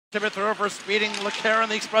Tip it through for speeding LeClaire in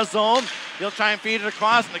the express zone. He'll try and feed it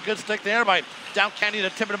across, and a good stick there by Down Kenny to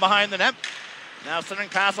tip it behind the net. Now centering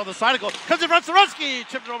pass on the side of goal. Comes in front, Soretsky.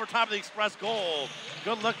 Chipped it over top of the express goal.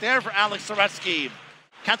 Good look there for Alex Soretsky.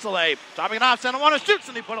 Kansele dropping it off. Santa Juana shoots,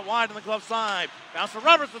 and he put it wide on the glove side. Bounce for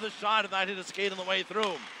Roberts with a shot, and that hit a skate on the way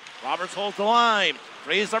through. Roberts holds the line.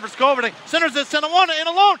 Frees over Skoverdick. Centers it. Santa Juana in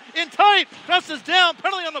alone. In tight. Presses down.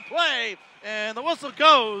 Penalty on the play. And the whistle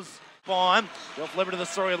goes. Vaughn. He'll flip it to the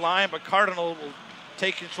Surrey line, but Cardinal will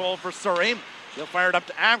take control for Surrey. He'll fire it up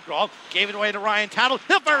to Amgrall. Gave it away to Ryan Tattle.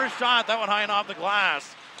 He'll fire a shot. That one high and off the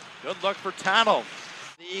glass. Good luck for Tattle.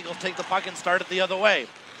 The Eagles take the puck and start it the other way.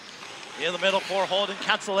 In the middle for Holden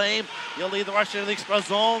Kansele. He'll lead the rush into the express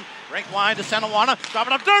zone. Rink wide to Santa Juana. Drop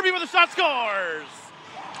it up. Derby with a shot. Scores!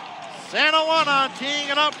 Santa Juana teeing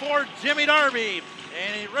it up for Jimmy Darby.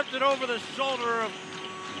 And he ripped it over the shoulder of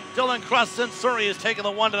Dylan Crust, since Surrey has taken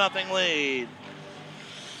the 1-0 lead.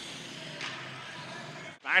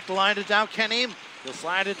 Back to line to Dow Kenny. He'll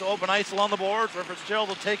slide it to open ice along the boards. Where Fitzgerald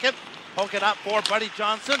will take it. Poke it up for Buddy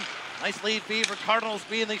Johnson. Nice lead feed for Cardinal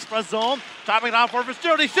speed in the express zone. Topping it off for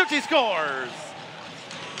Fitzgerald. He shoots, he scores.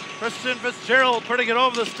 Christian Fitzgerald putting it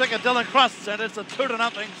over the stick of Dylan Crust, and it's a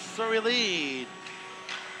 2-0 Surrey lead.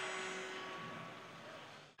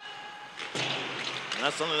 And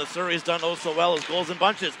that's something that Surrey's done oh so well, is goals in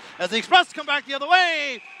bunches. As the Express come back the other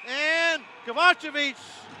way, and Kovacevic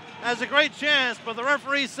has a great chance, but the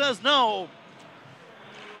referee says no.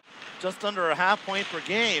 Just under a half point per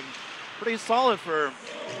game. Pretty solid for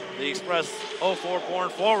the Express 0-4 born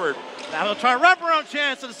forward. Now he'll try a wraparound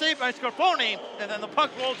chance and a save by Scarponi, and then the puck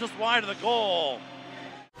rolls just wide of the goal.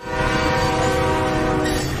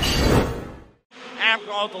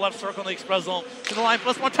 Amgrall at the left circle in the express zone. To the line,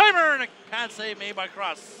 plus one timer, and a pad save made by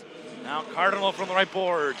Cross. Now Cardinal from the right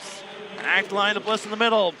boards. Back line to Bliss in the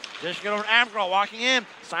middle. Dishing it over to Amgrall, walking in.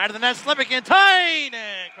 Side of the net, slipping in tight,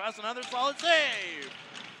 and Cross another solid save.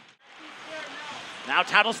 Now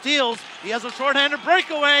Tattle steals. He has a shorthanded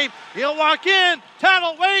breakaway. He'll walk in.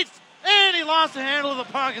 Tattle waits, and he lost the handle of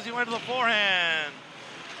the puck as he went to the forehand.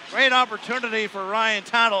 Great opportunity for Ryan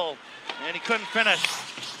Tattle, and he couldn't finish.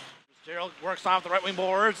 Gerald works off the right wing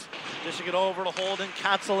boards, dishing it over to Holden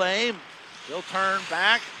Kansele. He'll turn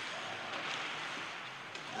back.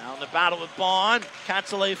 Now in the battle with Bond,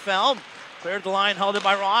 Kansele fell. Cleared the line, held it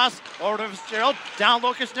by Ross. Over to Fitzgerald. Down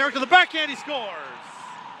low, Kishnirik to the backhand, he scores.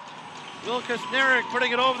 Will Kishnirik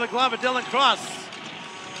putting it over the glove of Dylan Cross.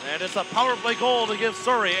 And it's a power play goal to give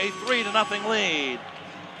Surrey a 3-0 lead.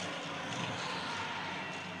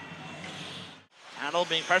 Tattle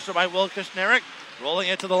being pressured by Will Kishnirik. Rolling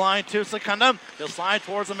it to the line to Secunda. He'll slide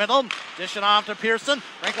towards the middle. Dish it off to Pearson.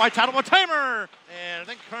 Rank wide Tattle with timer. And I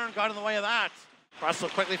think Kern got in the way of that. Russell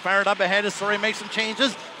quickly fired up ahead as Surrey makes some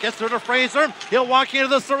changes. Gets through to Fraser. He'll walk into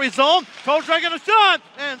the Surrey zone. Toe dragging a shot.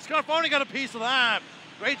 And Scarponi got a piece of that.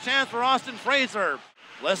 Great chance for Austin Fraser.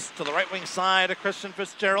 Bliss to the right wing side of Christian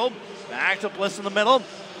Fitzgerald. Back to Bliss in the middle.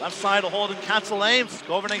 Left side to Holden Kansele.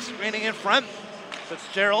 Skovernick screening in front.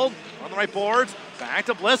 Fitzgerald on the right boards. Back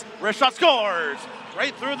to Bliss. Wrist shot, scores.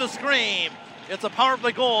 Right through the screen. It's a power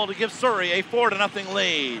play goal to give Surrey a 4-0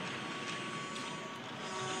 lead.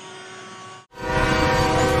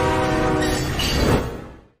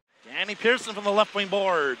 Danny Pearson from the left wing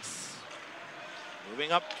boards.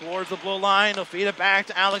 Moving up towards the blue line. He'll feed it back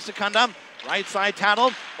to Alex Secunda. Right side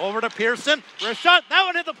Tattle. Over to Pearson. Wrist shot. That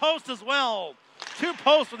one hit the post as well. 2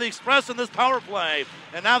 posts for the Express in this power play.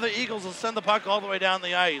 And now the Eagles will send the puck all the way down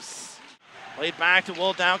the ice. Played back to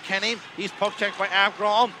Will Dow Kenny. He's poke checked by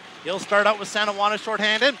Amgrall. He'll start out with Santa Juana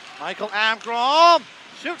shorthanded. Michael Amgrall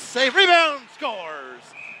shoots, save, rebound, scores.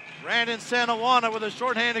 Brandon Santa Juana with a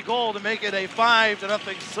shorthanded goal to make it a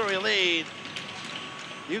 5-0 Surrey lead.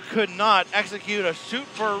 You could not execute a shoot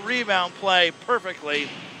for a rebound play perfectly.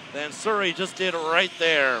 Then Surrey just did right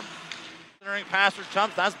there. Centering pass for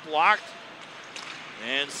Chumps, that's blocked.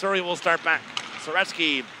 And Surrey will start back.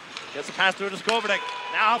 Soretsky gets a pass through to Skovernick.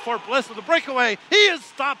 Now for Bliss with the breakaway. He is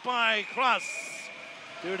stopped by Cross.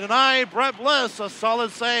 To deny Brett Bliss, a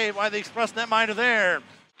solid save by the Express netminder there.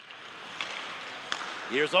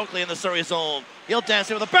 Here's Oakley in the Surrey zone. He'll dance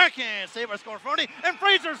in with a backhand. Save by Scarponi, and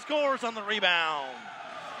Fraser scores on the rebound.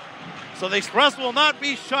 So the Express will not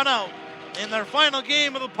be shut out in their final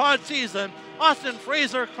game of the pod season. Austin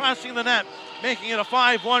Fraser crashing the net, making it a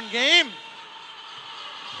 5-1 game.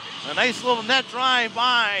 A nice little net drive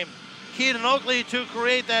by Keaton Oakley to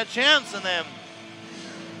create that chance, and then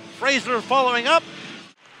Fraser following up.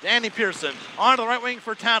 Danny Pearson on to the right wing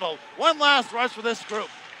for Tattle. One last rush for this group.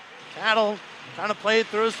 Tattle trying to play it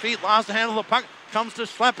through his feet, lost the handle of the puck. comes to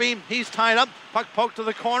Schleppe. He's tied up. Puck poked to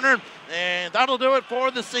the corner, and that'll do it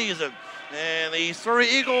for the season. And the Surrey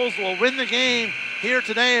Eagles will win the game here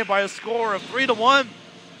today by a score of 3-1.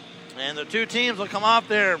 And the two teams will come off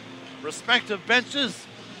their respective benches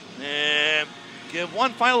and give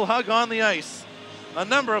one final hug on the ice. A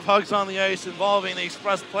number of hugs on the ice involving the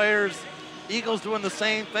Express players. Eagles doing the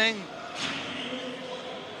same thing.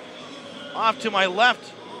 Off to my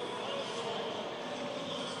left.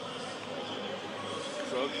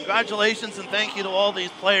 So congratulations and thank you to all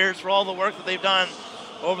these players for all the work that they've done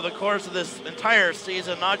over the course of this entire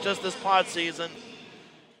season, not just this pod season.